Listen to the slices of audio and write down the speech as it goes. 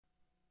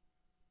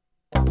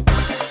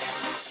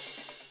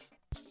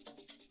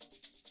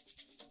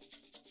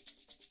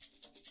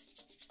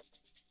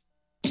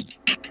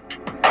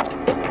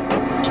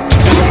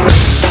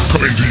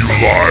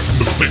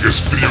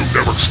Vegas Video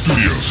Network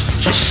Studios,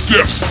 just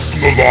steps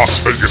from the Las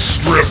Vegas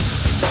Strip.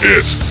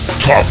 It's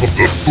Top of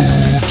the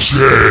Food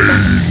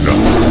Chain.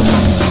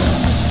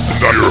 And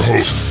now your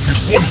host,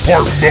 he's 1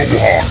 part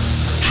Mohawk,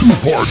 2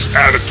 parts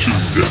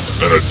attitude,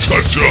 and a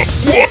touch of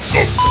what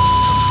the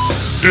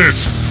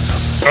It's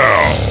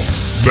Al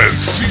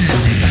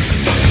Mancini.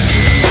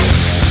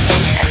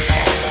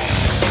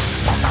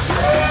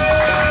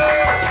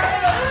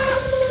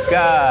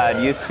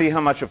 God, you see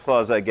how much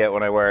applause I get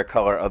when I wear a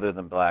color other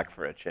than black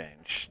for a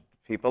change.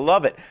 People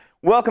love it.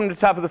 Welcome to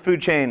Top of the Food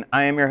Chain.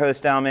 I am your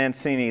host, Al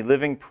Mancini,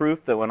 living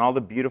proof that when all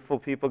the beautiful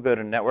people go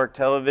to network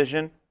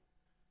television,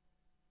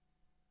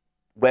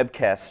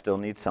 webcasts still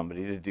need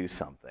somebody to do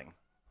something.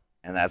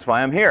 And that's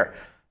why I'm here.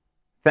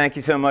 Thank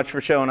you so much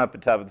for showing up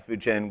at Top of the Food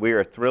Chain. We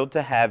are thrilled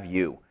to have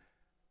you.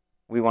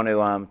 We want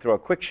to throw a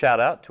quick shout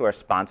out to our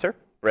sponsor,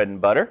 Bread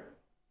and Butter.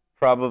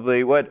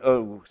 Probably what?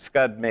 Oh,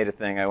 Scud made a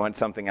thing. I went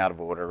something out of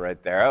order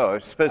right there. Oh, I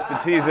was supposed to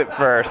tease it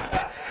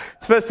first.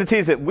 Supposed to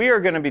tease it. We are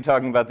going to be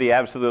talking about the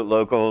absolute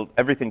local,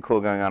 everything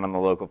cool going on the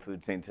local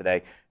food scene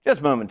today.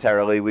 Just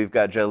momentarily, we've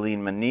got Jolene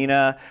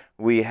Mannina.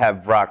 We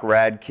have Brock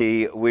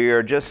Radke. We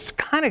are just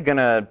kind of going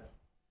to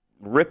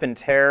rip and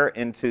tear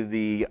into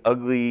the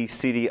ugly,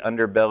 seedy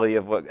underbelly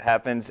of what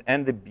happens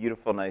and the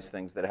beautiful, nice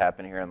things that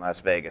happen here in Las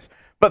Vegas.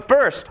 But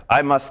first,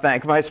 I must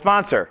thank my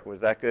sponsor.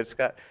 Was that good,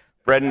 Scott?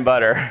 Bread and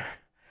Butter.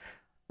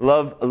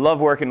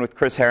 Love working with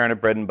Chris Herron at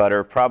Bread and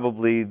Butter,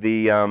 probably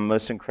the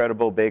most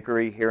incredible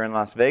bakery here in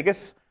Las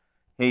Vegas.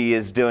 He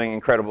is doing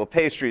incredible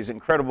pastries,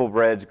 incredible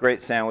breads,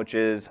 great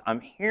sandwiches. I'm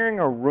hearing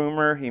a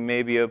rumor he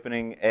may be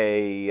opening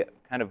a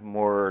kind of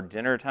more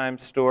dinner time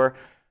store,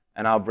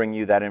 and I'll bring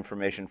you that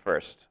information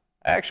first.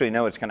 I actually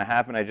know it's going to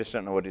happen, I just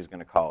don't know what he's going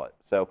to call it.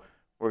 So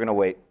we're going to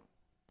wait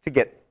to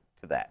get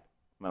to that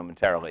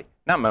momentarily.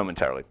 Not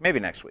momentarily, maybe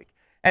next week.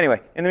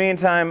 Anyway, in the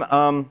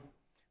meantime,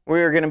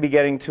 we're going to be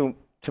getting to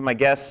my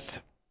guests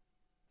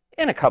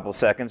in a couple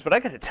seconds, but I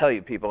got to tell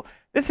you, people,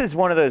 this is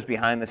one of those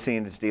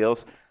behind-the-scenes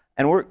deals,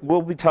 and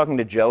we'll be talking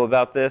to Joe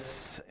about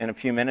this in a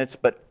few minutes,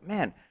 but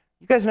man,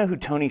 you guys know who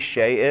Tony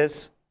Hsieh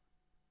is?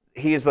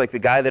 He is like the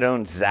guy that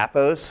owns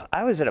Zappos.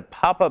 I was at a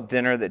pop-up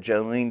dinner that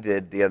Jolene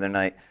did the other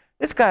night.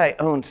 This guy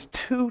owns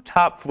 2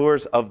 top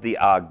floors of the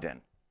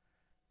Ogden.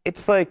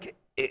 It's like,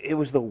 it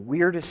was the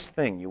weirdest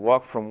thing. You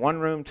walk from one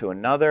room to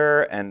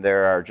another, and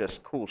there are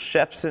just cool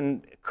chefs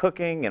and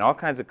cooking and all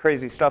kinds of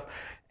crazy stuff.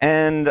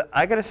 And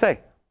I got to say,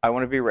 I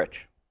want to be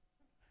rich.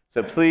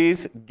 So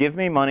please give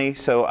me money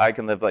so I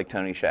can live like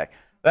Tony Hsieh.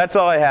 That's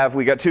all I have.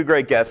 We got 2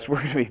 great guests.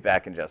 We're going to be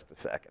back in just a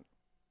second.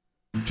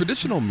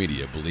 Traditional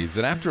media believes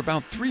that after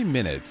about 3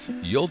 minutes,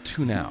 you'll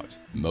tune out.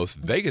 Most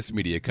Vegas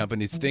media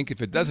companies think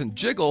if it doesn't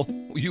jiggle,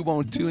 you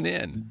won't tune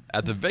in.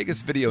 At the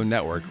Vegas Video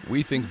Network,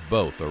 we think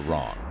both are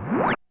wrong.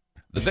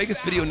 The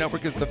Vegas Video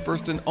Network is the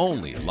first and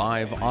only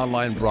live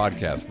online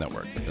broadcast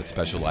network that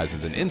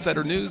specializes in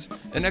insider news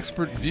and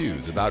expert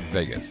views about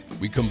Vegas.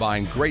 We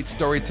combine great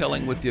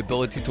storytelling with the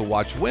ability to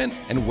watch when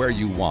and where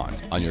you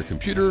want on your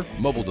computer,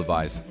 mobile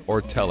device,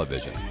 or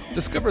television.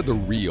 Discover the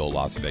real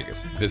Las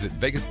Vegas. Visit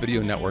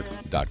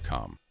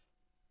VegasVideoNetwork.com.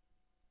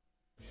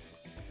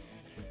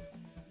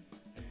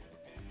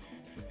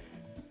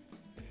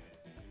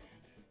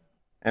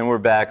 And we're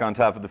back on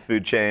Top of the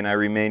Food Chain. I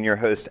remain your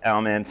host,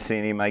 Al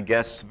Mancini. My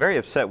guests very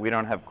upset we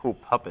don't have cool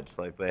puppets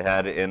like they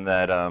had in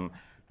that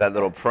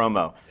little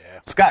promo. Yeah.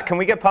 Scott, can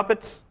we get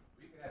puppets?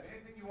 We can have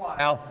anything you want,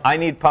 Al. I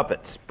need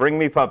puppets. Bring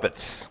me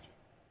puppets.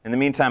 In the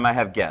meantime, I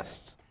have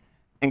guests.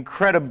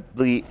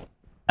 Incredibly,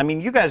 I mean,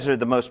 you guys are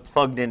the most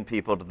plugged-in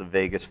people to the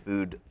Vegas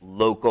food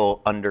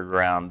local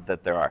underground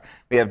that there are.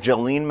 We have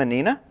Jolene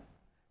Mannina,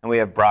 and we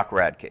have Brock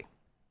Radke.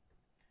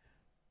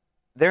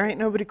 There ain't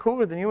nobody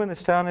cooler than you in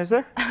this town, is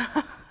there?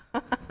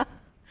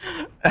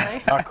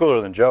 Not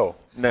cooler than Joe.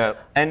 No.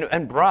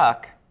 And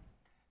Brock,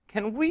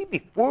 can we,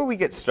 before we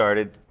get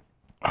started,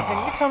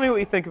 can you tell me what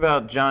you think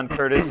about John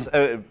Curtis?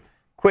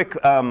 Quick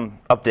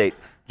update.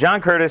 John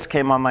Curtis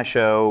came on my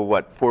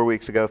show, 4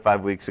 weeks ago,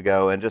 5 weeks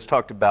ago, and just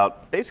talked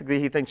about, basically,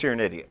 he thinks you're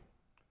an idiot.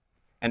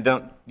 And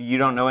you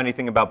don't know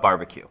anything about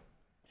barbecue.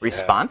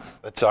 Response?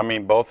 Yeah, I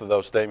mean, both of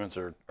those statements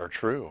are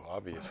true,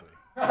 obviously.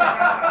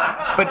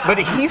 But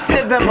he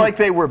said them like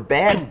they were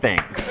bad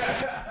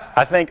things.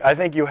 I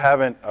think you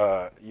haven't.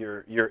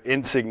 You're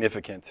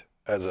insignificant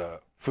as a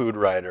food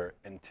writer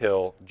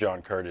until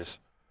John Curtis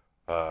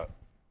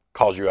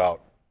calls you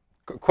out,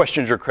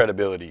 questions your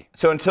credibility.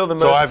 So until the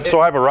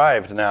so I've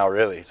arrived now,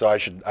 really. So I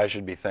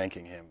should be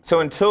thanking him. So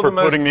until for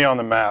putting me on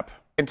the map.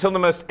 Until the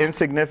most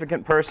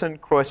insignificant person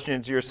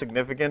questions your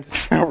significance,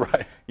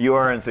 right? You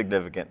are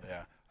insignificant.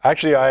 Yeah.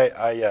 Actually,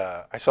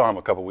 I saw him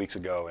a couple weeks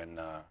ago, and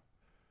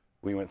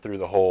we went through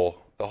the whole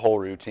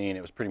routine.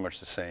 It was pretty much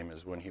the same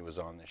as when he was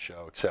on this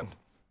show, except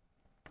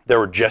there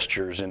were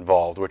gestures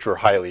involved, which were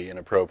highly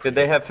inappropriate.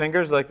 Did they have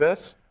fingers like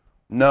this?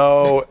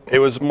 No, it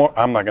was more.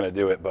 I'm not going to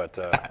do it, but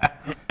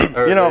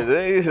you know,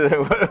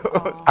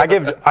 I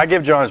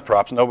give John his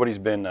props. Nobody's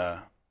been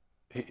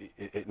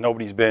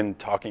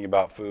talking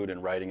about food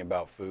and writing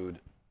about food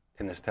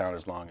in this town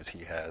as long as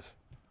he has.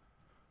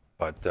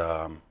 But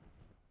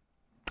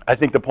I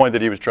think the point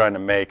that he was trying to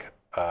make,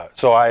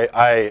 so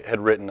I had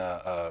written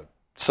a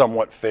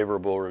somewhat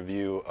favorable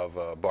review of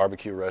a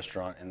barbecue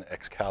restaurant in the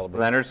Excalibur.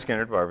 Leonard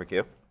Skinner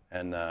Barbecue.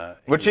 And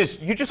which is,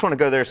 you just want to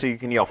go there so you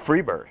can yell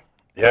Freebird.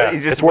 Yeah, right? You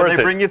just, it's worth when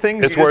they it. bring you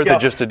things, It's you worth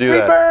just it just to do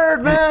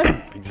Freebird, that.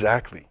 man!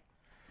 Exactly.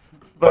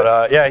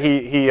 But yeah,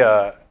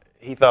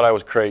 he thought I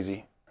was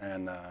crazy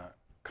and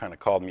kind of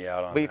called me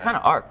out on But you that. kind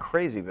of are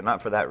crazy, but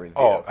not for that review.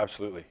 Oh,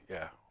 absolutely,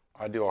 yeah.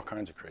 I do all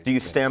kinds of crazy Do you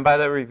things. stand by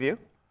that review?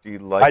 Do you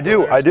like? I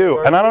do.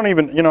 And I don't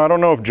even, I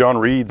don't know if John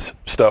reads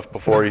stuff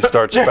before he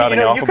starts spouting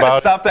off you about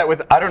it. Stop that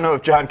with, I don't know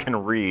if John can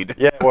read.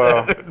 Yeah,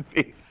 well,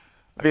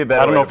 be a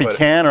better I don't know way if to he put it.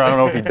 can or I don't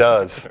know if he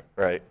does.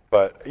 Right.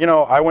 But,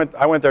 I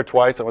went there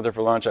twice. I went there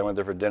for lunch. I went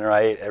there for dinner.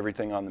 I ate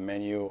everything on the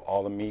menu,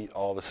 all the meat,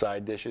 all the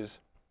side dishes.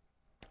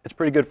 It's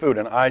pretty good food.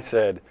 And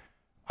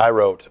I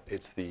wrote,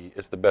 it's the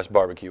best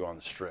barbecue on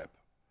the Strip.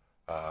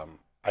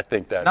 I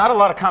think that's Not a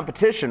lot of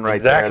competition right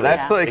Exactly. there.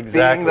 That's like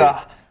Exactly. being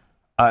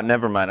the...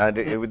 never mind.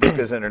 This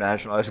goes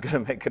international. I was going to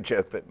make a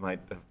joke that might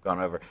have gone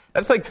over.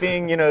 That's like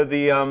being,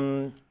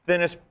 the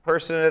thinnest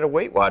person at a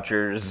Weight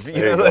Watchers.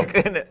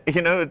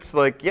 It's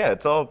like, yeah,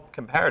 it's all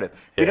comparative.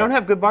 We Yeah. don't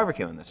have good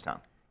barbecue in this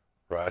town.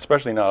 right,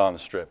 especially not on the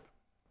Strip.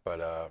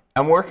 But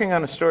I'm working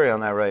on a story on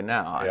that right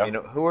now. Yeah.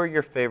 Who are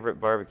your favorite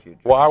barbecue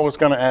joints? well, I was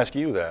going to ask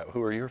you that.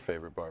 Who are your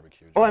favorite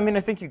barbecues? Well,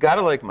 I think you got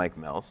to like Mike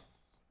Mills.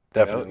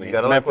 Definitely. you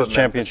gotta like Memphis what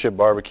Championship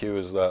Barbecue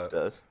is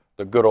does.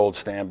 the good old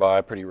standby,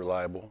 pretty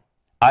reliable.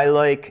 I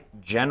like,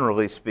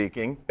 generally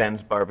speaking,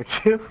 Ben's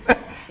Barbecue.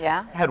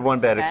 Yeah. Had one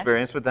bad Okay.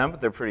 experience with them, but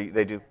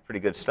they do pretty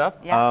good stuff.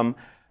 Yeah.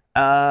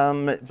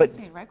 But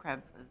See, red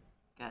crab is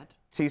good.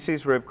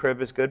 TC's Rib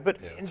Crib is good, but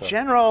Yeah, in it's up.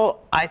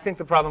 general, I think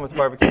the problem with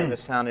barbecue in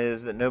this town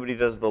is that nobody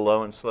does the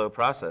low and slow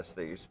process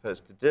that you're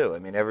supposed to do.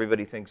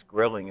 Everybody thinks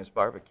grilling is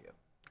barbecue.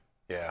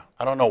 Yeah,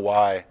 I don't know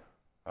why,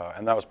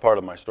 and that was part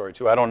of my story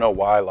too. I don't know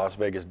why Las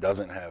Vegas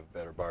doesn't have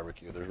better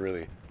barbecue.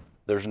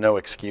 There's no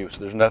excuse.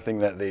 There's nothing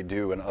that they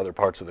do in other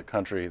parts of the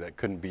country that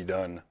couldn't be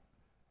done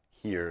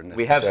here necessarily.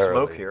 We have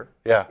smoke here.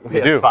 Yeah, We we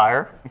have do.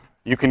 fire.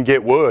 You can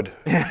get wood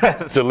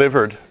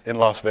delivered in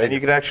Las Vegas. And you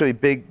could actually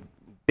big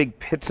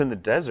pits in the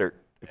desert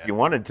if you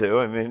wanted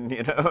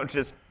to.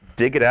 Just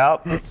dig it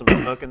out, put some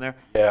smoke in there.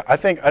 Yeah, I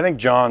think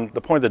John,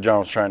 the point that John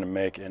was trying to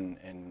make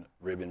in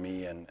Rib and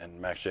Me and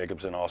Max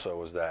Jacobson also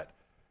was that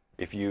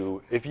if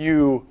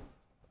you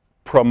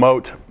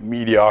promote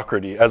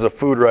mediocrity as a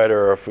food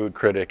writer or a food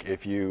critic,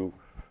 if you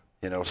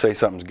say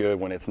something's good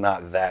when it's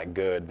not that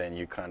good, then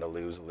you kind of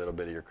lose a little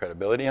bit of your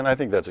credibility. And I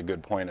think that's a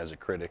good point as a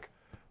critic.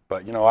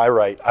 But I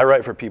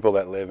write for people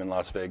that live in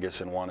Las Vegas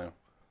and want to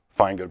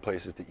find good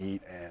places to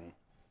eat, and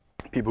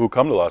people who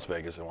come to Las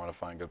Vegas and want to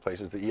find good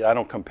places to eat. I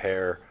don't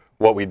compare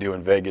what we do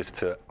in Vegas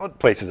to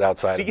places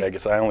outside of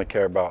Vegas. I only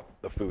care about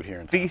the food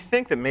here in Do town. you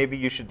think that maybe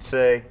you should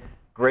say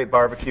great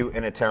barbecue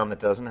in a town that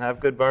doesn't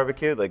have good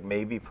barbecue? Like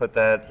maybe put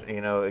that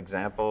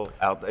example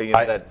out there,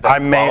 that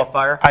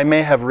qualifier? I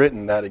may have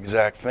written that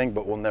exact thing,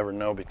 but we'll never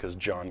know because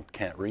John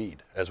can't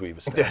read, as we've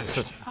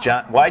established.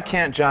 Why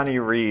can't Johnny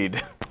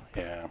read?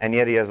 Yeah, And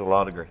yet he has a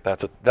law degree.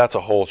 that's a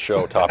whole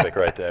show topic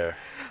right there.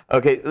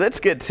 Okay, let's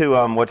get to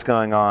what's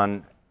going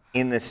on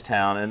in this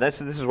town, and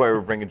this is why we're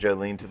bringing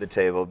Jolene to the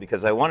table,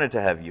 because I wanted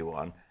to have you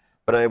on,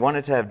 but I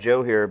wanted to have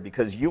Joe here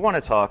because you want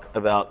to talk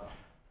about,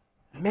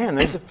 man,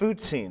 there's a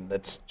food scene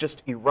that's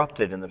just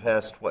erupted in the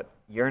past,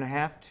 year and a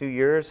half, 2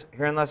 years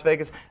here in Las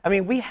Vegas.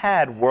 We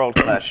had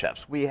world-class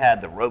chefs. We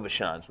had the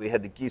Robichons. We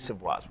had the Guy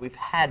Savoys. We've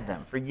had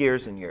them for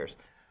years and years.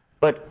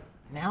 But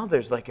now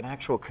there's like an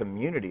actual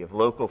community of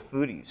local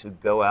foodies who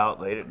go out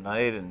late at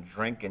night and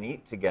drink and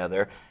eat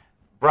together.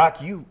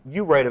 Brock, you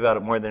write about it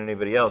more than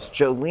anybody else.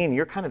 Jolene,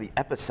 you're kind of the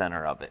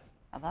epicenter of it.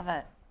 I love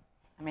it.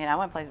 I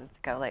want places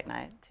to go late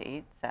night to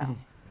eat, so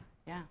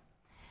yeah.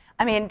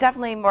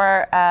 Definitely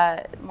more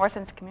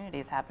sense of community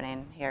is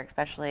happening here,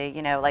 especially,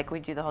 like we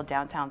do the whole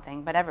downtown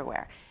thing, but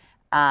everywhere.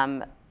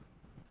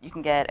 You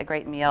can get a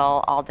great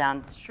meal all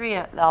down the street,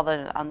 all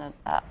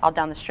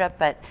down the strip,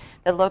 but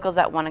the locals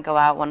that want to go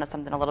out want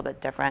something a little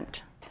bit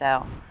different.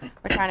 So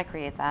we're trying to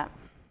create that.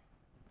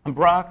 And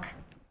Brock,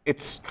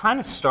 it's kind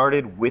of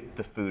started with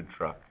the food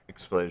truck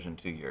explosion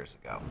 2 years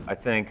ago. I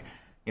think,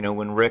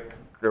 when Rick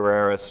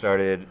Guerrera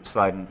started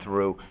sliding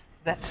through,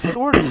 that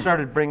sort of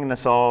started bringing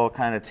us all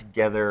kind of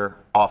together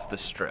off the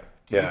strip.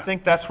 Do you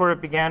think that's where it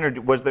began,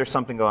 or was there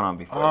something going on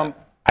before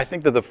that? I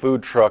think that the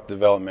food truck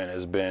development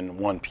has been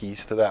one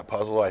piece to that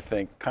puzzle. I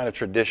think kind of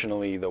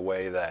traditionally the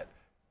way that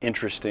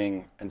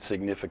interesting and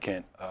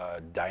significant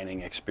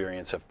dining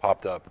experience have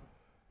popped up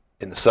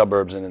in the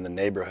suburbs and in the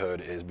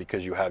neighborhood is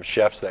because you have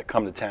chefs that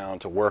come to town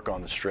to work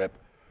on the strip.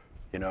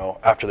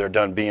 After they're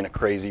done being a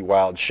crazy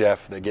wild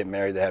chef, they get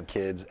married, they have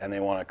kids, and they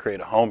want to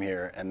create a home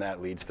here, and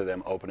that leads to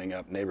them opening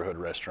up neighborhood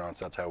restaurants.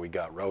 That's how we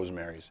got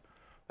Rosemary's.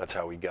 That's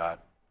how we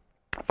got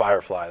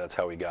Firefly. That's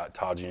how we got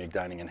Todd's Unique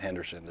Dining in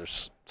Henderson.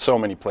 There's so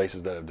many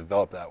places that have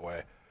developed that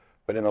way.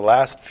 But in the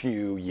last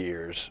few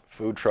years,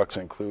 food trucks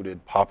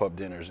included, pop-up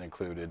dinners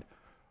included,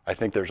 I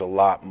think there's a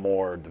lot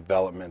more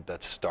development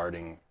that's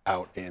starting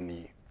out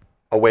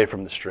away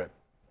from the strip.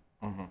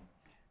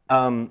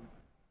 Mm-hmm.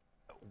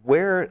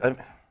 where,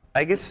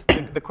 I guess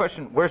the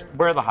question, where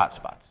are the hot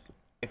spots?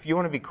 If you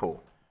want to be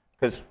cool,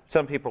 because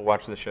some people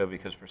watch the show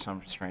because for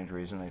some strange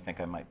reason they think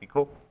I might be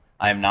cool.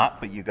 I am not,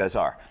 but you guys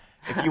are.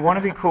 If you want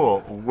to be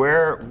cool,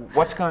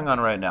 what's going on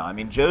right now? I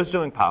mean, Joe's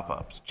doing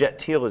pop-ups. Jet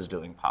Teal is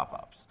doing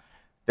pop-ups.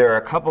 There are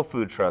a couple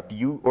food trucks.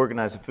 You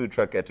organize a food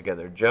truck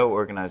get-together. Joe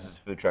organizes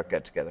a food truck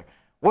get-together.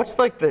 What's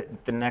like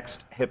the next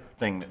hip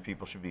thing that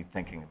people should be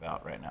thinking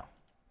about right now?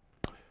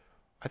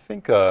 I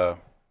think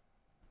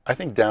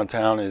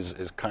downtown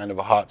is kind of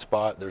a hot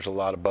spot. There's a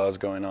lot of buzz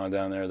going on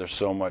down there. There's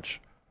so much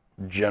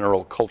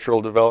general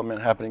cultural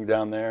development happening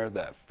down there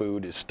that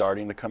food is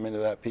starting to come into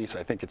that piece.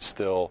 I think it's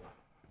still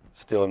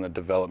in the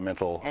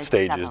developmental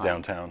stages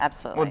downtown.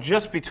 Absolutely. Well,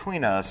 just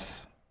between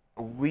us,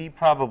 we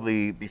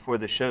probably, before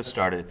the show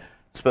started,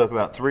 spoke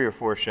about 3 or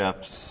 4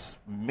 chefs,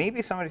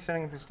 maybe somebody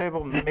sitting at this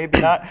table,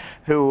 maybe not,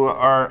 who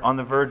are on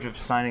the verge of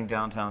signing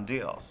downtown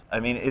deals. I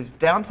mean, is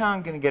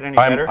downtown going to get any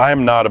better?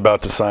 I'm not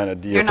about to sign a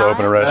deal You're to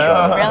open a not?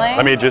 restaurant. Really?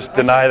 Let me just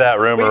deny that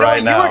rumor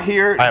right now. You were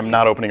here. I am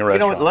not opening a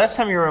restaurant. You know, last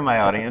time you were in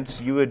my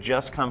audience, you had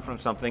just come from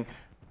something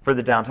for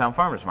the downtown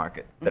farmers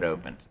market that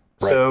opened.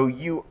 Right. So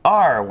you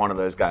are one of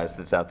those guys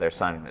that's out there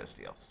signing those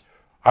deals.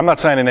 I'm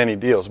not signing any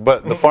deals,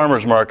 but the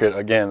farmers market,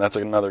 again, that's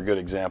another good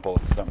example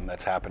of something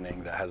that's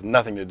happening that has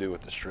nothing to do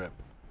with the Strip.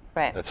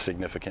 Right. That's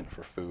significant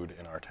for food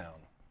in our town.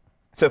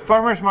 So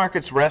farmers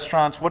markets,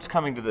 restaurants, what's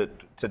coming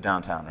to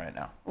downtown right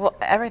now? Well,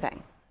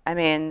 everything. I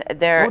mean,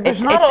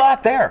 There's not a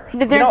lot there.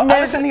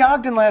 I was in the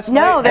Ogden last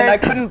night, and I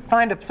couldn't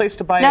find a place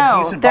to buy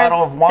a decent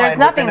bottle of wine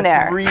nothing within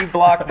there. a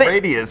 3-block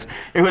radius.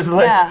 It was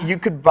like you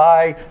could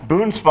buy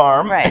Boone's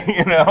Farm, right.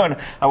 And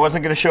I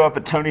wasn't going to show up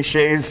at Tony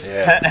Shea's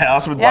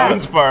penthouse with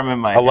Boone's Farm in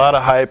my hand. A lot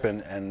of hype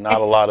and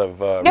not a lot of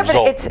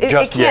result but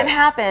it can't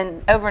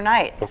happen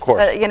overnight. Of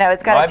course. But,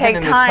 it's got to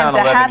take time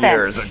to happen.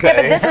 Years,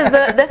 okay? Yeah,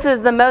 but this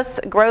is the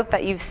most growth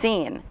that you've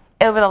seen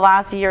over the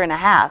last year and a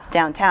half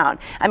downtown.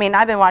 I mean,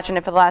 I've been watching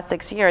it for the last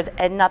 6 years,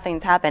 and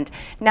nothing's happened.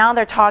 Now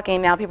they're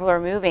talking. Now people are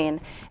moving,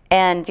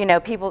 and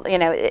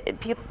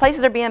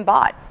places are being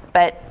bought,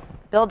 but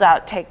build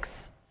out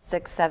takes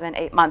 6, 7,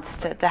 8 months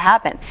to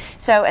happen.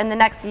 So in the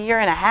next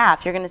year and a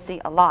half, you're going to see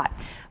a lot.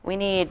 We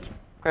need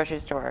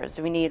grocery stores,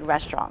 we need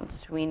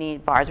restaurants, we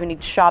need bars, we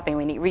need shopping,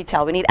 we need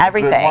retail, we need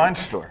everything. Good wine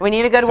store. We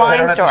need a good so wine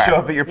I don't store. have to show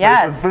up at your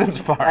place with Boone's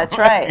Farm. That's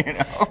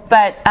right.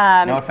 But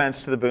no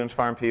offense to the Boone's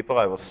Farm people,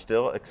 I will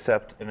still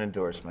accept an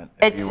endorsement.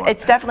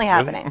 It's definitely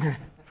happening.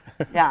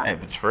 Yeah. Hey,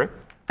 if it's free,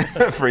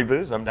 free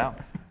booze, I'm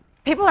down.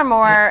 People are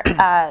more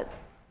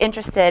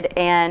interested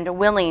and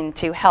willing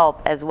to help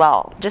as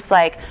well. Just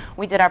like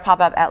we did our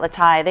pop-up at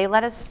Latai, they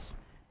let us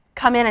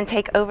come in and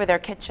take over their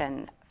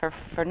kitchen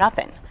for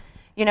nothing.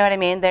 You know what I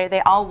mean?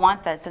 They all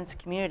want that sense of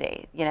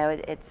community.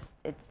 It's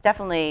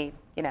definitely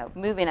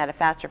moving at a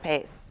faster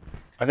pace.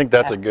 I think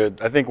that's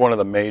I think one of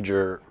the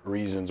major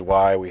reasons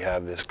why we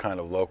have this kind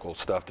of local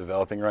stuff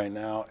developing right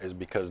now is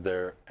because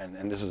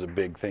and this is a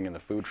big thing in the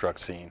food truck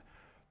scene,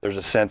 there's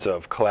a sense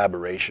of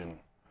collaboration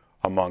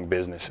among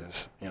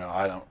businesses.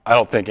 I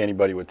don't think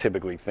anybody would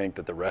typically think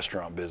that the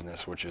restaurant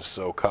business, which is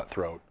so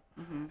cutthroat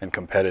and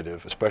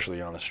competitive,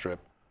 especially on the Strip,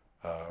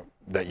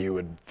 that you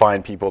would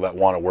find people that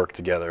want to work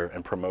together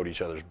and promote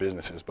each other's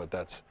businesses, but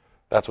that's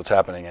what's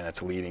happening, and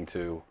it's leading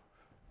to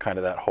kind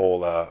of that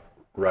whole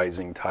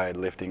rising tide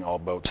lifting all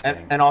boats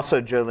thing. And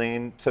also,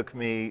 Jolene took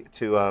me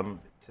to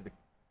the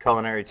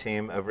culinary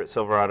team over at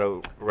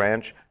Silverado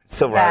High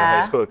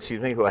School,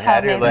 who I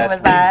had here last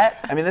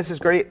week. I mean, this is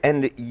great,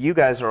 and you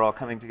guys are all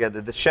coming together.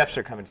 The chefs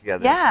are coming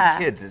together. Yeah. It's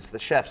the kids, it's the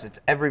chefs, it's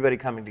everybody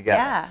coming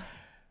together. Yeah.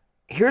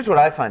 Here's what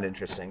I find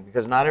interesting,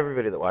 because not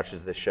everybody that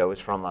watches this show is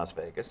from Las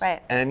Vegas.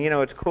 Right. And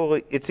it's cool.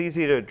 It's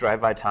easy to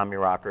drive by Tommy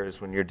Rockers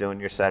when you're doing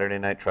your Saturday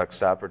night truck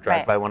stop or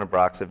drive by one of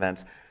Brock's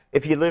events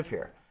if you live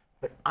here.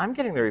 But I'm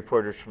getting the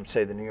reporters from,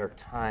 say, the New York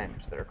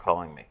Times that are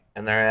calling me.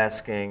 And they're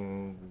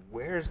asking,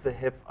 where's the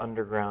hip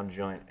underground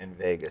joint in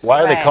Vegas?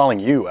 Why are they calling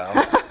you, Al?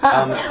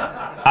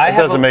 It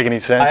doesn't make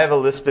any sense. I have a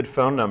listed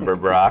phone number,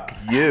 Brock.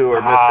 You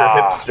or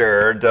Mr.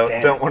 Hipster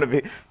don't want to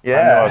be. Yeah.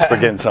 I know I was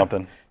forgetting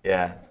something.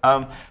 Yeah.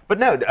 But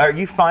no, are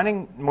you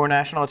finding more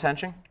national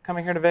attention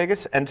coming here to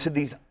Vegas and to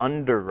these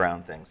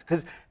underground things?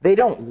 Because they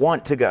don't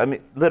want to go. I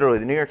mean, literally,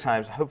 the New York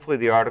Times, hopefully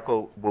the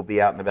article will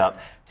be out in about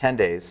 10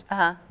 days.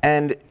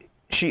 And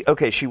she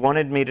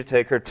wanted me to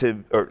take her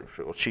to,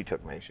 she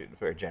took me, she's a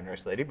very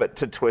generous lady, but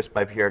to Twist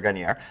by Pierre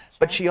Gagnère.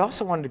 But she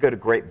also wanted to go to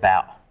Great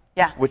Bow.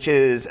 Yeah. Which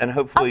is, and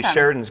hopefully Awesome.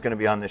 Sheridan's going to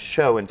be on this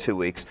show in 2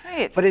 weeks.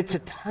 Great. But it's a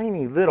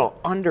tiny little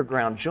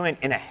underground joint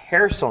in a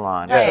hair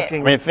salon. Right.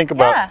 cooking- I mean, think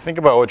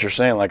about what you're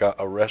saying. Like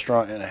a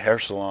restaurant and a hair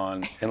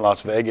salon in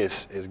Las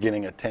Vegas is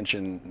getting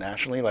attention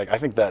nationally. Like, I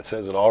think that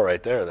says it all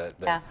right there.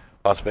 That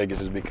Las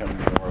Vegas is becoming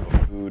more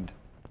of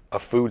a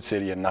food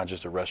city and not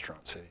just a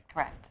restaurant city.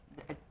 Correct.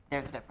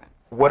 There's a difference.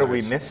 What are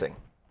we missing?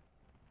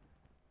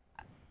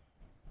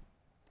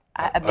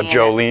 A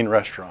Jolene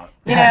restaurant.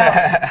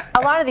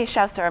 A lot of these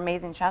chefs are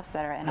amazing chefs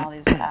that are in all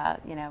these,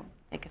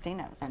 big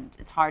casinos, and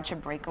it's hard to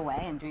break away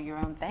and do your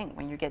own thing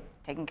when you get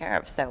taken care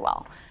of so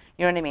well.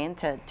 You know what I mean?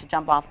 To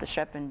jump off the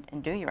Strip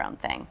and do your own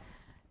thing.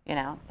 you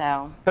know,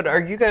 so. But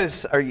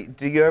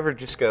do you ever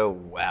just go,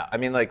 wow? I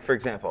mean, like, for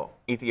example,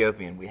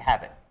 Ethiopian, we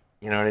have it.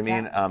 You know what I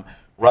mean? Yeah.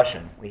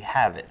 Russian, we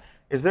have it.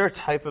 Is there a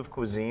type of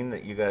cuisine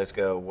that you guys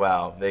go,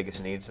 wow, Vegas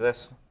needs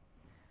this?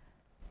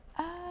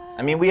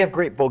 I mean, we have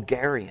great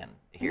Bulgarian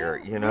here,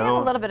 you know? We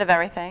have a little bit of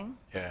everything.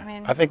 Yeah. I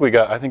mean, I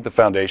think the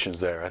foundation's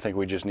there. I think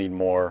we just need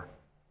more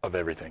of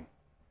everything.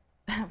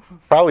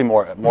 Probably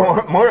more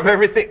of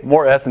everything.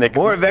 More ethnic.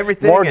 More of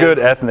everything. More good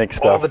ethnic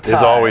all stuff the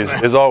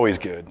is always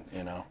good,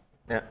 you know.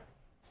 Yeah.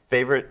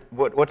 Favorite?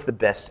 What's the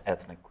best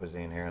ethnic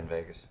cuisine here in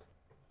Vegas?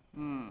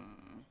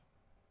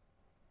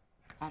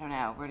 I don't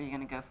know. Where are you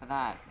going to go for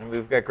that? And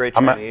we've got great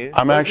Chinese.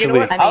 I'm Well, actually. You know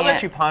what? I mean, I'll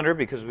let you ponder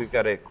because we've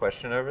got a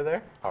question over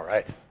there. All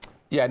right.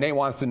 Yeah, Nate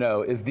wants to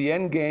know, is the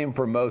end game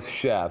for most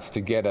chefs to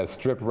get a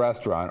strip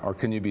restaurant, or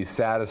can you be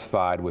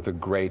satisfied with a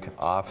great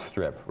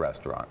off-strip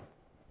restaurant?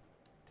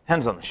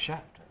 Depends on the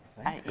chef.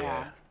 I think.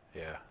 Yeah.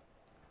 Yeah.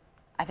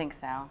 I think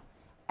so.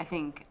 I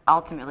think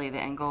ultimately the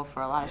end goal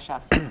for a lot of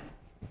chefs is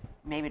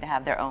maybe to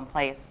have their own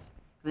place,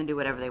 then do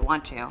whatever they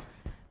want to.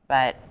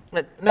 But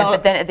then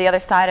at the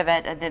other side of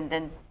it, and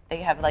then they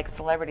have like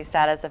celebrity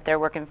status if they're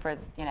working for,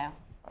 you know.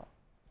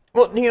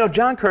 Well, you know,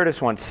 John Curtis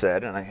once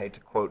said, and I hate to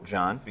quote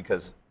John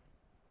because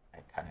I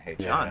kind of hate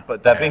John,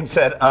 but that being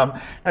said,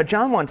 now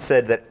John once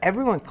said that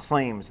everyone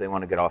claims they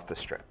want to get off the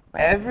strip.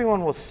 Right.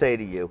 Everyone will say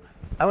to you,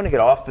 I want to get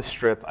off the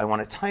strip. I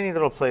want a tiny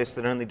little place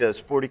that only does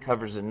 40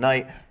 covers a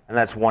night, and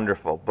that's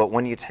wonderful. But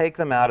when you take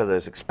them out of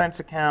those expense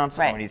accounts,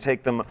 and when you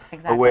take them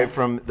away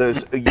from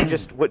those,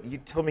 what you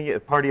told me, a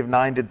party of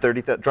 9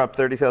 dropped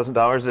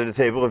 $30,000 at a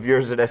table of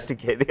yours at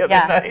SDK the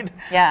other night.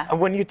 Yeah. And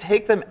when you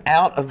take them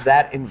out of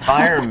that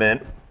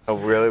environment. Oh,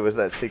 really? Was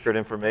that secret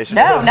information?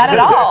 No, not at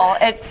all.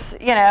 It's,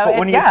 you know, but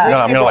when you take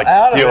I'm going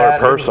to steal her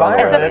purse on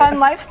it's a fun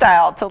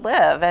lifestyle to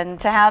live and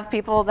to have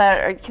people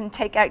that can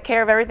take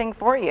care of everything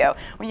for you.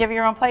 When you have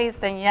your own place,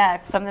 then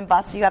if something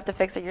busts, you have to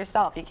fix it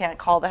yourself. You can't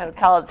call the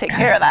hotel to take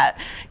care of that,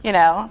 you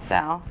know,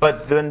 so.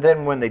 But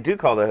then when they do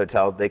call the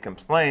hotel, they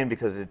complain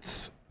because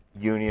it's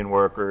union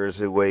workers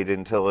who wait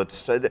until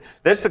it's.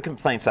 That's the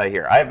complaints I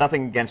hear. I have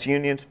nothing against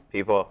unions.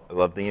 People, I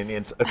love the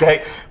unions.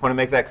 Okay, want to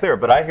make that clear.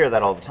 But I hear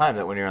that all the time.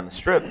 That when you're on the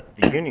strip,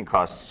 the union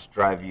costs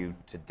drive you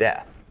to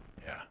death.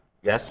 Yeah.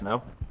 Yes.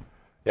 No.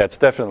 Yeah, it's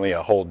definitely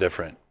a whole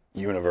different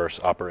universe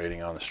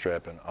operating on the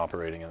strip and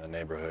operating in the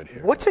neighborhood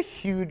here. What's a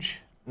huge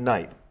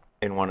night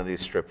in one of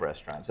these strip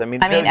restaurants? I mean,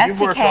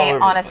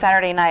 STK on a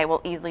Saturday night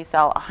will easily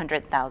sell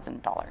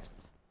 $100,000.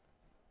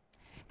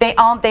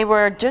 They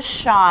were just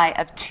shy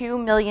of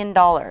 $2 million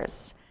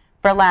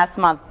for last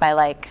month by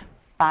like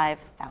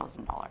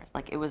 $5,000.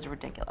 Like, it was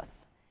ridiculous.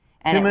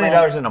 And $2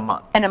 million in a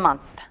month. In a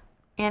month.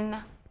 In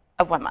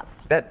 1 month.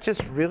 That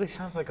just really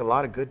sounds like a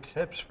lot of good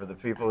tips for the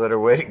people that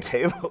are waiting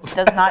tables.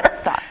 Does not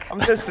suck.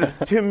 I'm just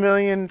 $2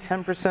 million,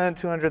 10%,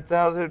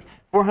 200,000,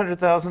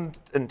 400,000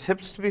 in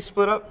tips to be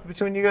split up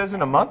between you guys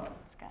in a month.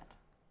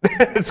 It's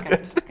good. It's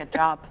good. It's a good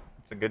job.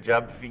 It's a good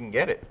job if you can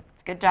get it.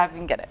 It's a good job if you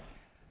can get it.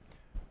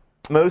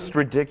 Most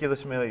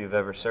ridiculous meal you've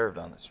ever served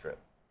on the strip?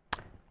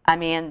 I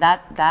mean,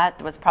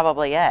 that was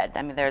probably it.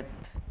 I mean, there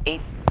are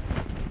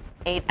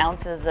 8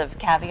 ounces of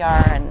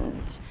caviar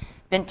and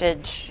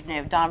vintage, you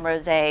know, Dom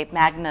Rosé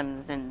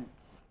magnums, and,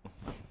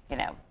 you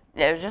know,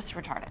 it was just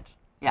retarded.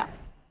 Yeah.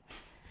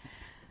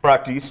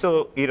 Brock, do you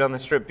still eat on the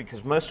strip?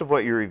 Because most of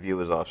what you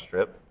review is off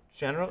strip.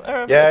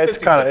 Generally, yeah, it's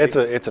kind of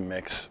it's a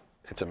mix.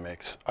 It's a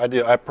mix.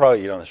 I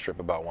probably eat on the strip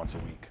about once a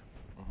week.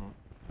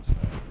 So,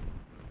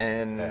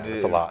 and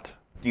it's a lot.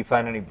 Do you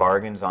find any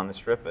bargains on the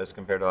strip as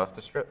compared to off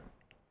the strip?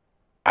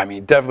 I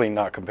mean, definitely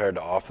not compared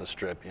to off the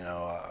strip. You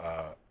know,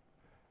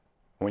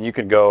 when you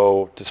can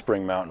go to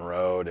Spring Mountain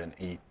Road and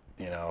eat,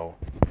 you know,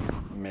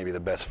 maybe the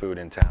best food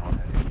in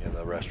town at any of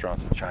the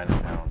restaurants in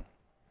Chinatown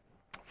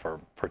for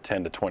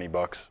 $10 to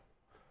 $20.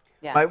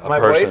 Yeah. My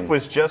wife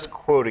was just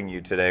quoting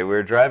you today. We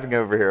were driving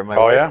over here. My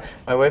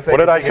wife. What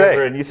did I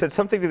say? And you said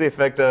something to the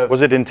effect of.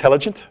 Was it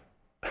intelligent?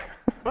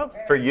 Well,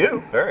 for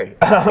you, very.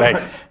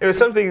 Thanks. It was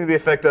something to the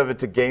effect of,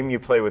 it's a game you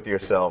play with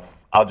yourself.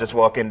 I'll just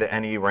walk into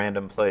any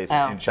random place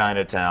in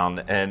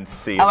Chinatown and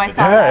see.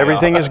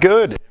 Everything is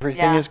good.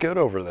 Everything is good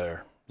over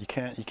there. You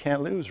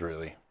can't lose,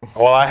 really.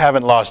 Well, I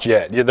haven't lost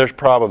yet. Yeah, there's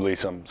probably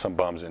some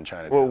bums in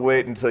Chinatown. We'll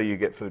wait until you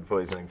get food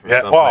poisoning from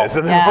someplace,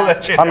 and then we'll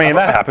let you know. I mean,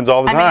 that happens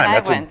all the time.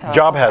 That's a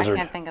job hazard. I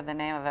can't think of the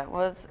name of it.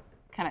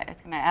 Can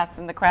I ask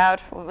in the crowd,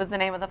 what was the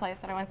name of the place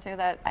that I went to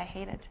that I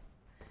hated?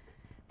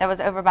 That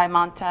was over by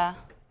Monta.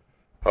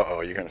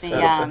 Uh-oh, you're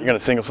gonna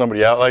single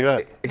somebody out like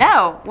that?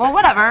 No, well,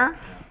 whatever.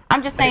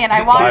 I'm just saying,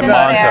 I walked in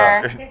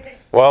there.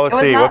 Well, let's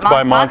see. What's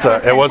by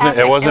Monta? It wasn't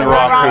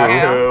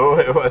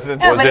Raku. It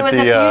wasn't. No, but it was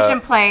a fusion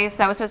place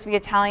that was supposed to be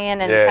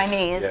Italian and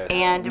Chinese,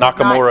 and it was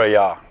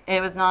Nakamura, it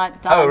was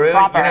not done proper. Oh, really?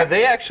 Proper. You know,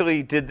 they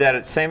actually did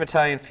that same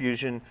Italian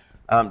fusion,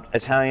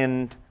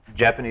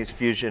 Italian-Japanese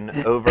fusion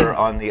over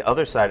on the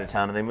other side of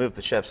town, and they moved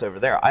the chefs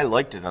over there. I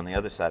liked it on the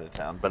other side of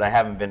town, but I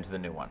haven't been to the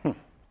new one.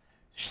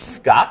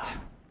 Scott?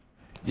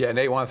 Yeah,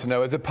 Nate wants to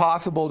know, is it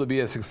possible to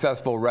be a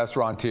successful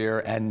restaurateur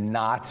and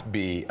not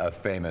be a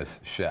famous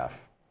chef?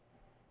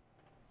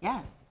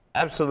 Yes.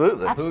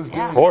 Absolutely.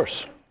 Of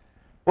course.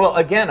 Well,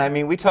 again, I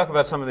mean, we talk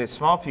about some of these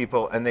small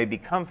people, and they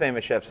become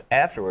famous chefs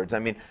afterwards. I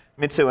mean,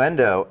 Mitsu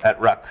Endo at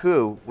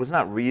Raku was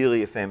not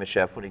really a famous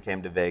chef when he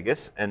came to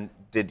Vegas and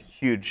did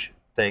huge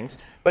things.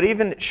 But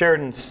even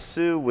Sheridan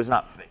Su was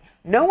not.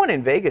 No one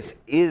in Vegas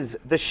is.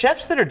 The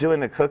chefs that are doing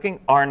the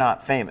cooking are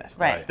not famous.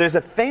 Right. There's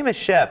a famous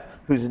chef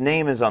whose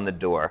name is on the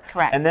door.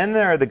 Correct. And then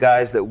there are the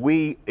guys that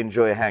we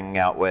enjoy hanging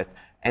out with,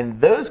 and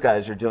those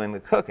guys are doing the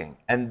cooking.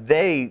 And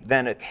they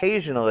then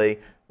occasionally,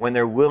 when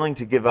they're willing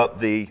to give up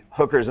the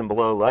hookers and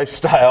below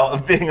lifestyle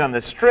of being on the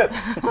strip,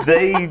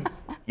 they,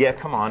 yeah,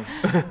 come on.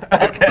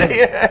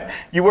 Okay.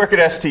 You work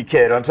at ST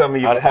Kid. Don't tell me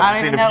you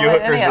haven't seen a few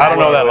hookers. I don't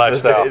know that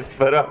lifestyle.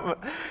 But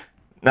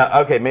no,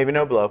 okay, maybe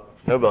no blow,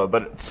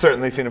 but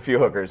certainly seen a few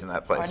hookers in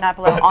that place. Or not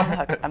blow on the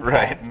hook. I'm sorry.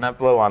 Right, not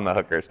blow on the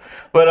hookers.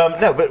 But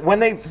no, but when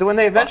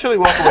they eventually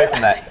walk away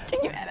from that.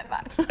 Can you edit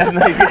that? And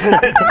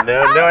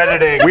no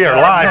editing. We are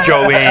live,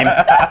 Jolene.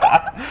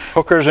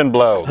 Hookers and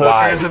blow.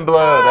 Hookers and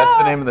blow. That's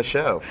the name of the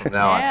show from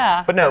now Yeah.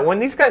 on. But no, when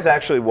these guys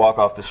actually walk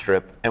off the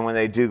strip, and when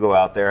they do go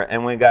out there,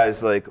 and when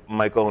guys like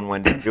Michael and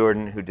Wendy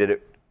Jordan, who did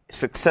it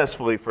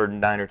successfully for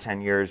 9 or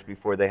 10 years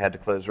before they had to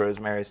close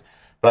Rosemary's,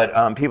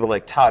 but people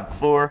like Todd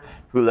Clore,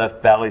 who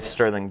left Bally's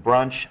Sterling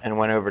Brunch and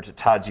went over to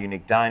Todd's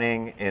Unique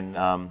Dining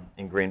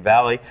in Green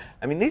Valley.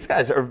 I mean, these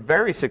guys are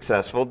very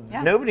successful.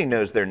 Yeah. Nobody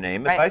knows their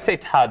name. Right. If I say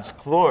Todd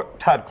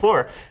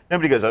Clore,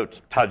 nobody goes, oh,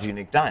 it's Todd's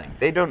Unique Dining.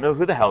 They don't know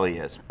who the hell he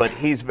is, but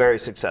he's very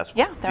successful.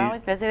 Yeah, they're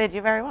always busy. They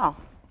do very well.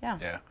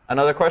 Yeah.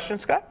 Another question,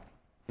 Scott?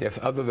 Yes,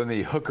 other than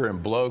the hooker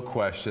and blow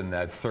question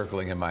that's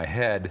circling in my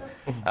head.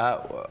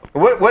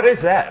 What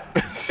is that?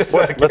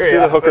 Let's do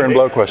the hooker and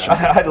blow question.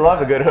 I'd love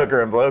a good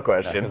hooker and blow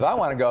question. Because I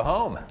want to go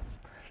home.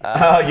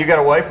 You got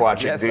a wife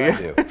watching, Yes, do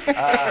you?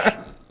 I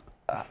do.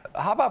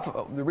 How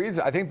about the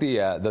reason? I think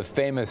the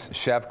famous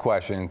chef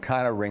question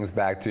kind of rings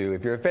back to,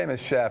 if you're a famous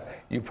chef,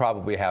 you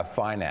probably have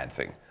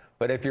financing.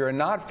 But if you're a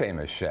not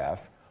famous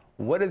chef,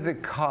 what does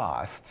it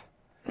cost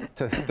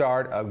to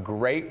start a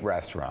great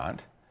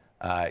restaurant,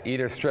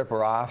 either strip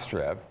or off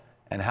strip,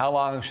 and how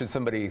long should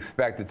somebody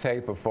expect to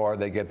take before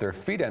they get their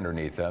feet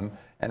underneath them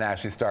and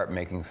actually start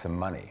making some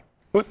money?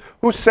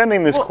 Who's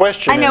sending this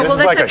question? I know, in? well,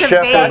 This is like a that's such a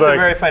chef vague- who's That's a like,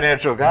 very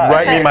financial guy.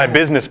 write me my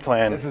business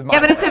plan. This is my Yeah,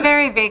 but it's a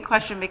very vague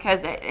question because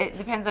it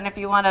depends on if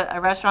you want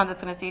a restaurant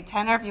that's going to seat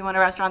 10 or if you want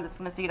a restaurant that's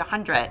going to seat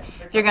 100.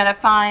 If you're going to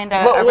find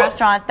a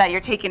restaurant that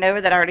you're taking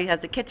over that already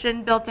has a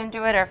kitchen built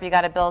into it, or if you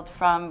got to build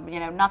from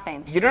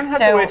nothing. You don't have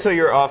to wait till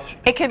you're off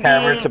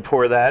camera to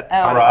pour that.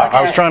 Oh, Brock.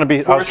 I was trying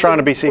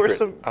to be secret.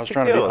 some I was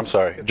trying to be. tequilas. I'm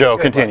sorry, Joe.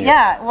 Continue.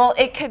 Yeah, well,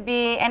 it could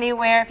be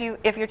anywhere.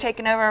 If you're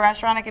taking over a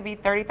restaurant, it could be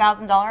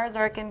 $30,000,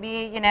 or it can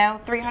be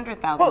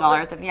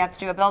 $300,000 if you have to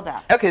do a build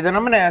out. Okay, then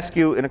I'm going to ask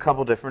you in a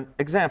couple different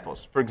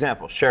examples. For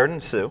example,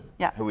 Sheridan Su,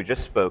 who we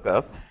just spoke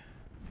of,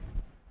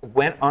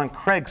 went on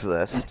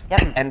Craigslist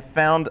and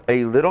found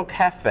a little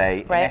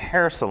cafe in a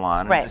hair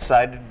salon and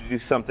decided to do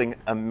something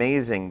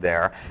amazing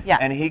there. Yeah.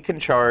 And he can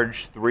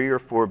charge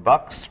 $3 or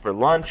 $4 for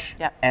lunch,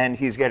 and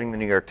he's getting the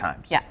New York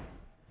Times. Yeah.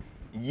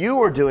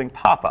 You are doing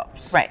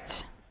pop-ups.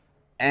 Right.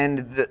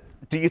 And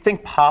do you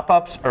think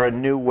pop-ups are a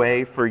new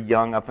way for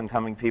young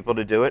up-and-coming people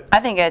to do it? I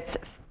think it's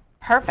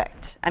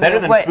perfect. Better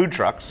than food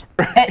trucks.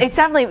 It's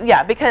definitely,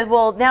 because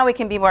now we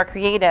can be more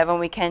creative and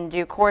we can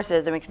do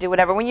courses and we can do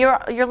whatever. When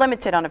you're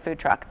limited on a food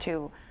truck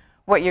to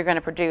what you're going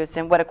to produce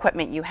and what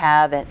equipment you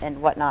have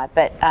and whatnot.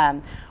 But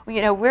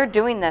we're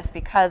doing this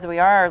because we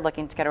are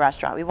looking to get a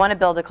restaurant. We want to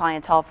build a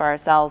clientele for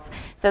ourselves.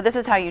 So this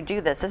is how you do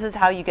this. This is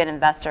how you get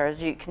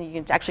investors. You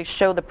can actually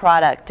show the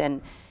product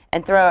and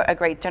throw a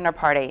great dinner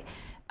party.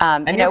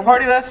 And your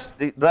party last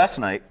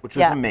night, which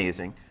was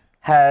amazing,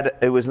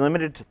 it was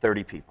limited to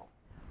 30 people.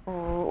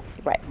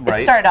 Right.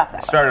 It started off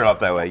that way. Started off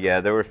that way,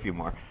 yeah. There were a few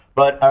more.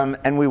 But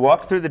and we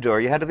walked through the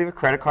door. You had to leave a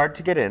credit card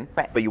to get in.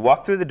 Right. But you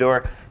walked through the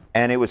door,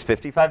 and it was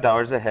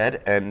 $55 a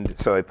head. And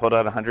so I pulled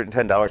out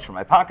 $110 from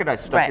my pocket. I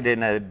stuck it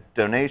in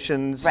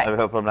donations. Right. I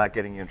hope I'm not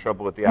getting you in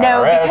trouble with the IRS.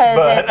 No,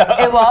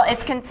 because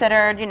it's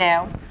considered,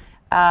 you're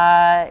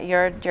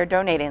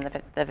donating the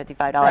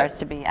 $55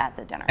 to be at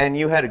the dinner. And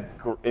you had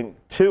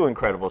two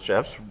incredible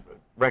chefs.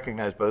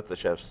 Recognize both the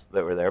chefs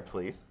that were there,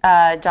 please.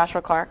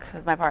 Joshua Clark,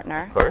 who's my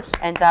partner. Of course.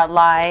 And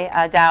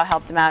Lai Dow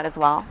helped him out as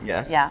well.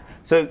 Yes. Yeah.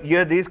 So you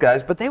had these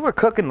guys, but they were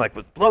cooking like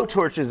with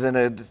blowtorches in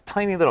a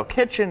tiny little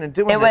kitchen and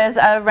doing It was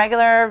a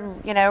regular,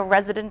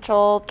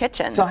 residential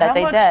kitchen that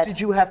they did. So how much did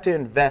you have to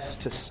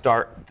invest to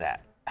start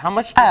that? How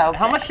much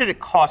did it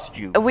cost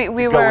you to go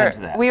into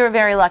that? We were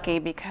very lucky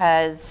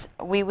because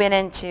we went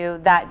into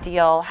that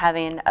deal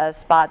having a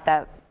spot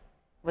that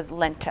was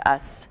lent to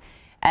us.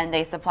 And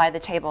they supply the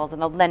tables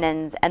and the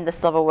linens and the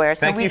silverware.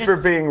 Thank you for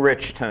being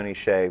rich, Tony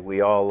Shea.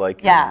 We all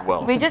like you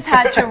well. We just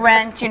had to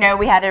rent,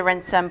 we had to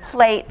rent some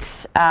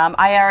plates.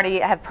 I already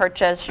have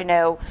purchased,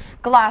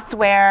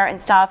 glassware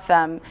and stuff.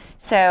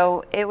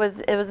 So it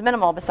was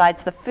minimal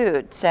besides the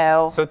food.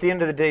 So at the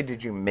end of the day,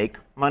 did you make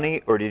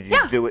money or did you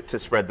do it to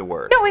spread the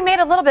word? No, we made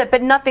a little bit,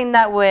 but nothing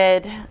that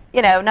would,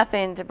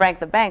 nothing to break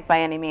the bank by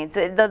any means.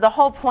 The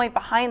whole point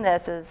behind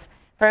this is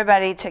for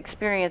everybody to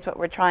experience what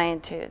we're trying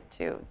to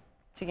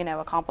you know,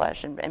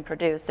 accomplish and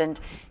produce, and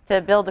to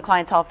build the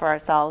clientele for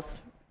ourselves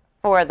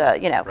for the,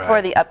 you know,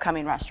 for the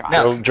upcoming restaurant.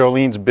 Now,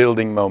 Jolene's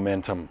building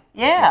momentum.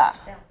 Yeah.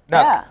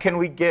 Now, Yeah. can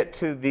we get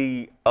to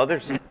the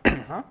others?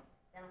 Huh?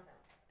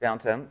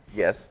 Downtown,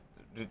 yes.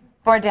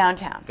 For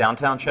downtown.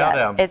 Downtown Chow Yes.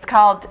 Down. It's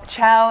called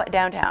Chow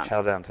Downtown.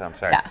 Chow Downtown,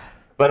 sorry. Yeah.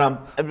 But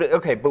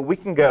okay, but we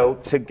can go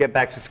to get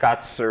back to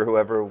Scott's or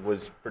whoever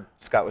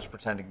Scott was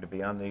pretending to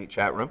be on the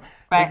chat room.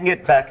 We Right. can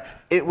get back.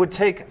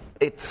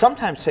 It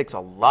sometimes takes a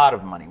lot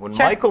of money. When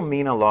Sure. Michael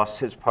Mina lost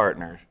his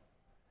partner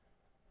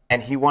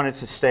and he wanted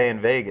to stay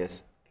in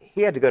Vegas,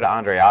 he had to go to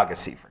Andre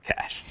Agassi for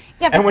cash.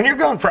 Yeah, and but- when you're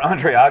going for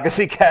Andre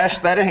Agassi cash,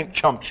 that ain't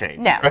chump change,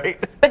 No,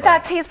 right?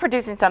 but he's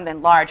producing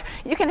something large.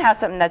 You can have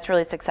something that's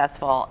really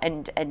successful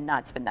and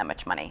not spend that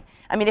much money.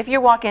 I mean, if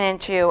you're walking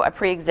into a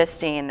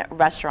pre-existing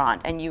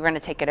restaurant and you're going to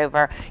take it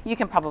over, you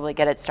can probably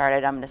get it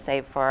started, I'm going to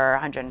say, for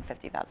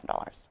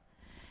 $150,000.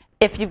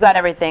 If you've got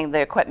everything,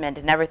 the equipment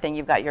and everything,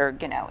 you've got your,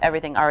 you know,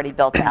 everything already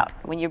built out.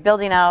 When you're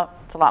building out,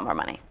 it's a lot more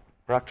money.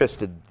 Brock just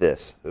did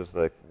this. It was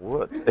like,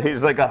 what?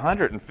 He's like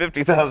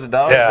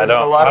 $150,000. Yeah, I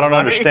don't money.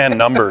 understand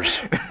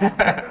numbers.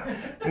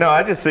 No,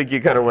 I just think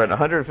you kind of went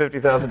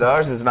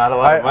 $150,000 is not a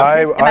lot of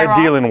money. I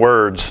wrong? deal in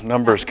words.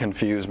 Numbers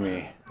confuse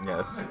me.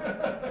 Yes.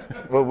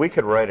 Well, we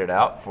could write it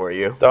out for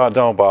you.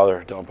 Don't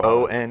bother.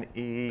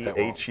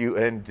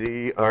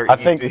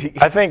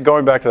 ONEHUNDRED. I think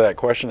going back to that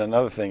question,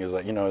 another thing is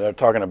that, you know, they're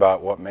talking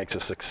about what makes a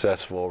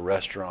successful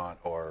restaurant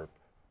or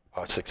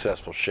a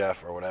successful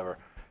chef or whatever.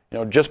 You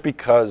know, just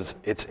because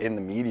it's in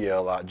the media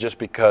a lot, just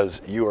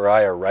because you or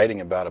I are writing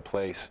about a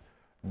place,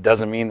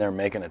 doesn't mean they're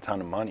making a ton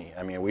of money.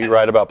 I mean, we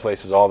write about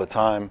places all the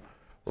time,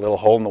 a little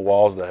hole in the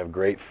walls that have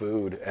great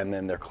food, and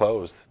then they're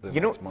closed the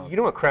next month. You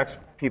know what cracks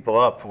people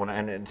up,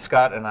 and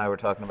Scott and I were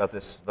talking about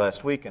this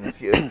last week, and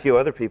a few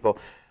other people,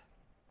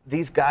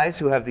 these guys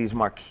who have these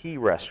marquee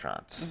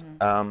restaurants,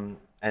 and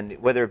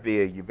whether it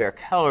be a Hubert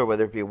Keller,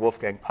 whether it be a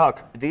Wolfgang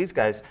Puck, these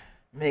guys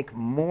make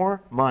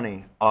more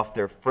money off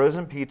their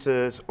frozen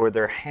pizzas or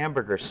their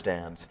hamburger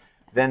stands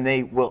than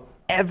they will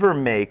ever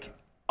make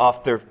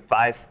off their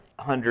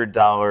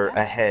 $500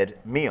 a head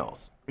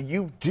meals.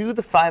 You do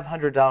the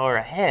 $500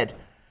 a head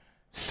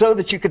so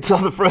that you could sell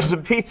the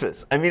frozen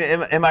pizzas. I mean,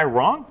 am I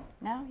wrong?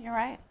 No, you're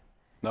right.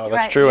 No, You're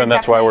that's right. true, You're and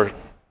that's why definitely-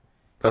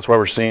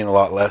 we're seeing a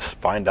lot less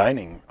fine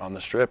dining on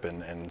the Strip,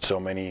 and so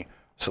many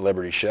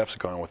celebrity chefs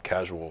going with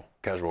casual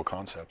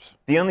concepts.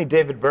 The only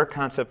David Burke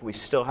concept we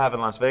still have in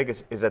Las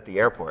Vegas is at the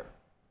airport.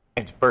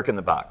 It's Burke in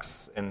the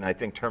Box, and I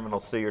think Terminal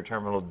C or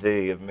Terminal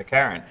D of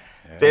McCarran.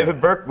 Yeah. David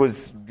Burke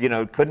was, you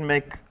know, couldn't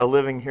make a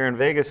living here in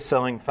Vegas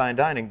selling fine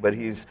dining, but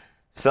he's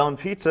selling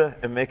pizza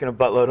and making a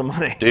buttload of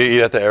money. Do you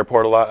eat at the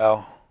airport a lot,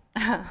 Al?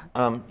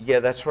 Yeah,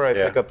 that's where I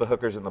pick up the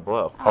hookers and the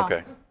blow.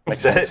 Okay,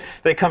 makes sense.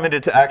 They come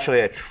into actually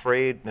a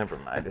trade. Never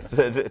mind.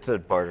 It's a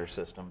barter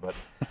system, but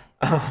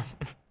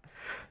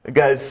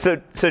guys.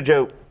 So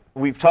Joe,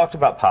 we've talked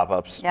about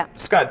pop-ups. Yeah.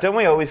 Scott, don't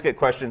we always get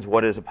questions?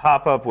 What is a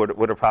pop-up?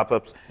 What are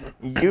pop-ups?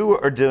 You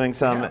are doing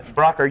some. Yeah.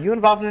 Brock, are you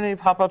involved in any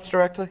pop-ups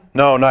directly?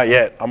 No, not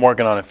yet. I'm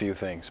working on a few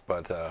things,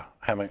 but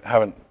haven't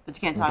But you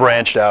can't talk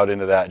branched out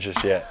into that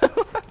just yet.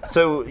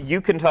 So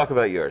you can talk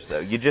about yours though.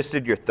 You just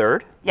did your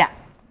third. Yeah.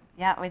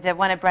 Yeah, we did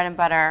one at Bread and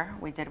Butter,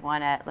 we did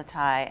one at La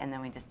Taille, and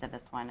then we just did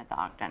this one at the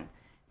Ogden.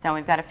 So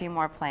we've got a few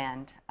more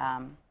planned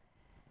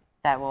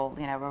that we'll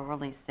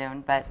release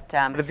soon. But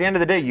at the end of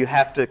the day, you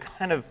have to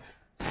kind of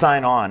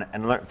sign on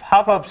and learn.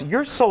 Pop-ups,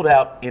 you're sold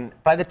out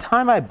by the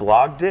time I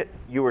blogged it,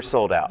 you were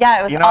sold out.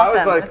 Yeah, it was awesome. I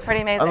was like, it was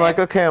pretty amazing. I'm like,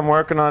 okay, I'm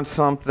working on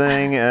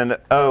something, and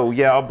oh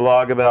yeah, I'll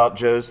blog about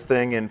Joe's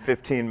thing in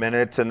 15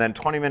 minutes, and then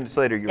 20 minutes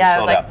later, you were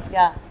sold out.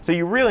 Yeah. So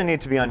you really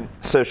need to be on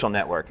social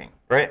networking,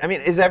 right? I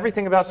mean, is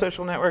everything about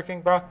social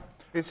networking, Brock,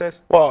 these days?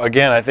 Well,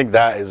 again, I think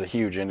that is a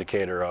huge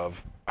indicator of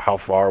how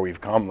far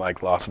we've come.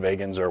 Like, Las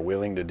Vegans are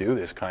willing to do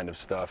this kind of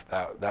stuff.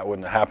 That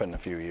wouldn't have happened a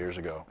few years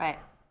ago. Right.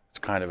 It's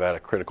kind of at a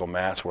critical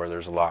mass where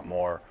there's a lot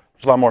more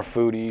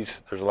foodies,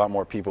 there's a lot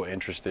more people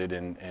interested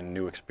in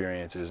new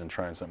experiences and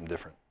trying something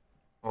different.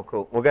 Well,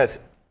 cool. Well, guys,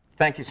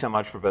 thank you so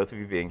much for both of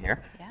you being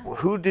here. Yeah.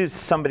 Who does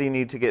somebody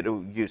need to get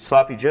to?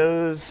 Sloppy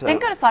Joe's? You can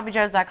go to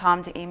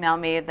sloppyjoes.com to email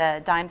me,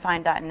 the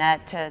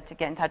dinefine.net to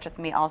get in touch with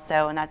me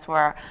also, and that's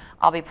where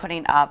I'll be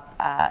putting up,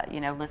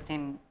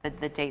 listing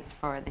the dates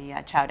for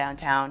the Chow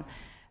Downtown.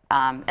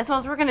 As well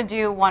as we're going to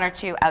do one or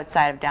two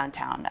outside of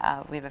downtown.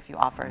 We have a few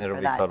offers It'll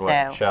for be that. called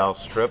what? Chow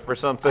Strip or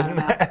something?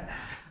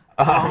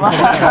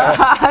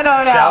 I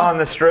don't know. Chow on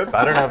the Strip?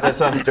 I don't know if that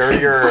sounds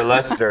dirtier or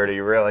less dirty,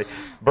 really.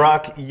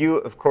 Brock, you,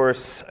 of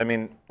course, I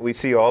mean, we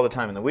see you all the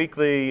time in the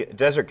Weekly.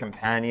 Desert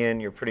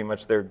Companion, you're pretty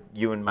much there.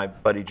 You and my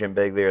buddy Jim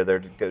Begley are their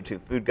go-to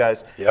food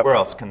guys. Yep. Where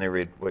else can they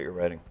read what you're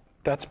writing?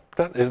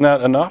 Isn't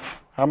that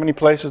enough? How many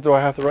places do I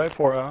have to write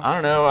for, Al? I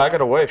don't know. I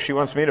got a wife. She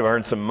wants me to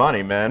earn some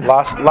money, man.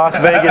 Las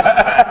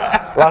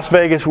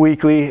Vegas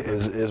Weekly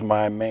is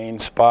my main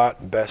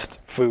spot. Best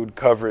food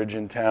coverage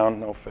in town.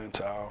 No offense,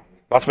 Al.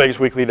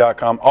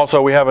 LasVegasWeekly.com.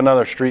 Also, we have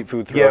another street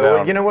food throwdown. Yeah,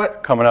 well, you know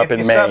what? Coming up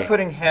in May. If you stop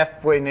putting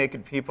halfway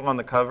naked people on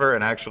the cover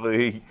and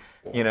actually,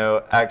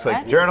 act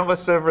like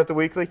journalists over at the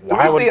Weekly. The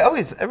Weekly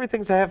always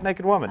everything's a half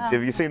naked woman.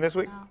 Have you seen this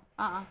week?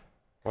 No.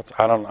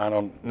 I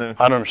don't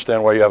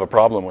understand why you have a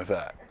problem with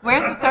that.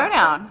 Where's the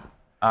throwdown?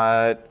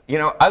 I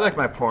like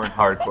my porn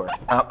hardcore,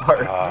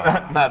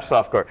 not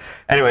softcore.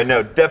 Anyway,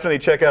 no, definitely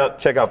check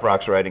out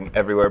Brock's writing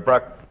everywhere.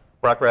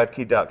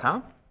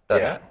 BrockRadke.com.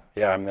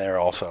 Yeah, I'm there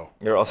also.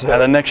 You're also.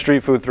 And the next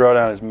street food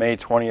throwdown is May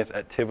 20th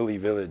at Tivoli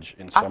Village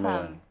in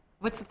Summerlin.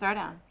 What's the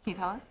throwdown? Can you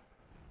tell us?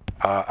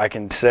 I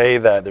can say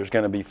that there's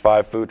going to be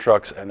 5 food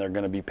trucks, and they're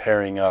going to be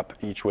pairing up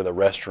each with a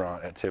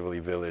restaurant at Tivoli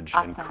Village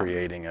and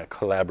creating a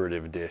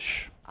collaborative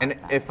dish. And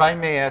if I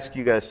may ask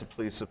you guys to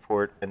please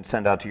support and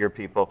send out to your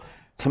people,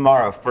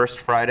 tomorrow,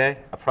 First Friday,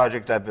 a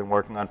project I've been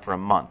working on for a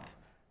month.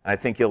 And I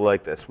think you'll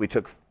like this. We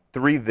took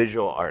 3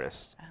 visual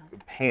artists,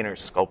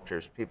 painters,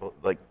 sculptors, people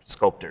like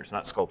sculptors,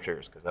 not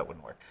sculptures because that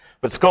wouldn't work,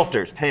 but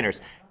sculptors, painters.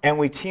 And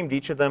we teamed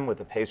each of them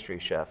with a pastry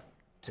chef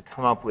to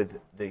come up with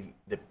the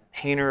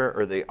painter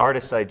or the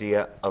artist's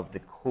idea of the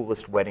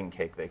coolest wedding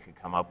cake they could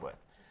come up with.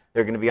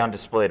 They're going to be on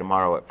display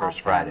tomorrow at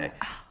First Friday.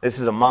 This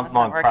is a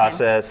month-long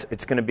process.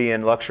 It's going to be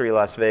in Luxury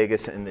Las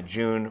Vegas in the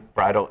June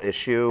bridal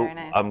issue. Very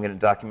nice. I'm going to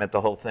document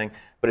the whole thing.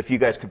 But if you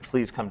guys could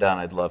please come down,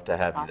 I'd love to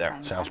have you there.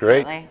 Sounds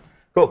great.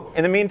 Cool.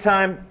 In the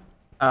meantime,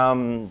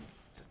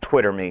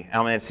 Twitter me,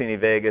 Al Mancini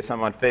Vegas.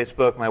 I'm on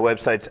Facebook. My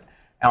website's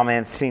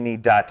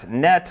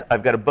almancini.net.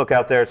 I've got a book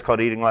out there. It's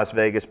called Eating Las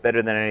Vegas.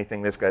 Better than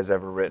anything this guy's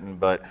ever written.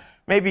 But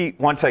maybe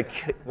once I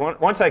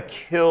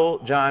kill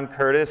John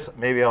Curtis,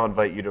 maybe I'll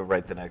invite you to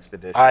write the next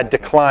edition. I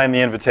decline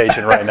the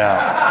invitation right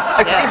now.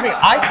 Excuse me.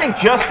 I think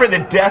just for the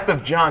death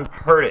of John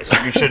Curtis,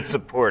 you should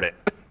support it.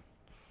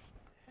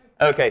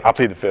 Okay. I'll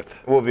plead the 5th.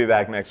 We'll be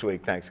back next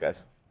week. Thanks,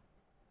 guys.